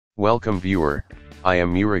Welcome viewer, I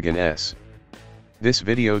am Murugan S. This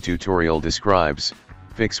video tutorial describes,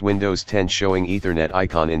 fix Windows 10 showing Ethernet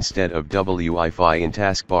icon instead of Wi-Fi in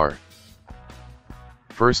taskbar.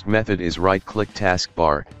 First method is right-click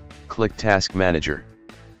taskbar, click Task Manager.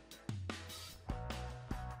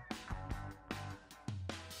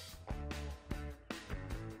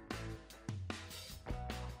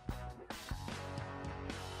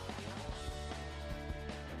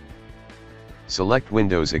 Select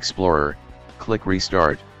Windows Explorer, click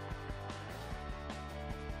Restart.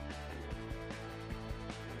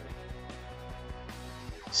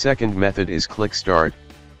 Second method is click Start,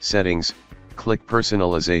 Settings, click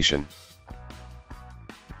Personalization.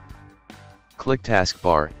 Click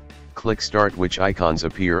Taskbar, click Start. Which icons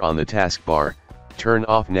appear on the taskbar, turn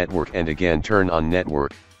off network and again turn on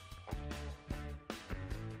network.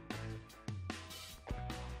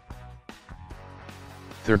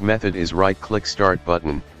 Third method is right-click Start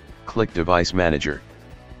button, click Device Manager.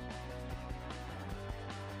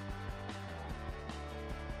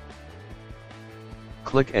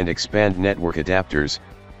 Click and expand Network Adapters,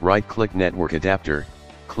 right-click Network Adapter,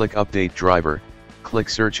 click Update Driver, click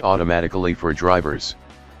Search automatically for drivers.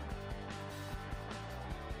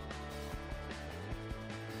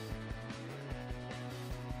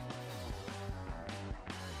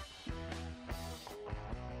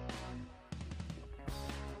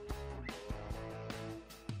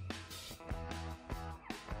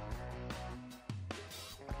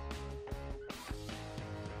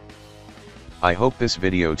 I hope this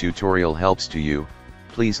video tutorial helps to you.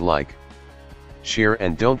 Please like, share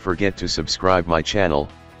and don't forget to subscribe my channel.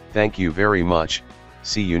 Thank you very much.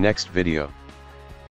 See you next video.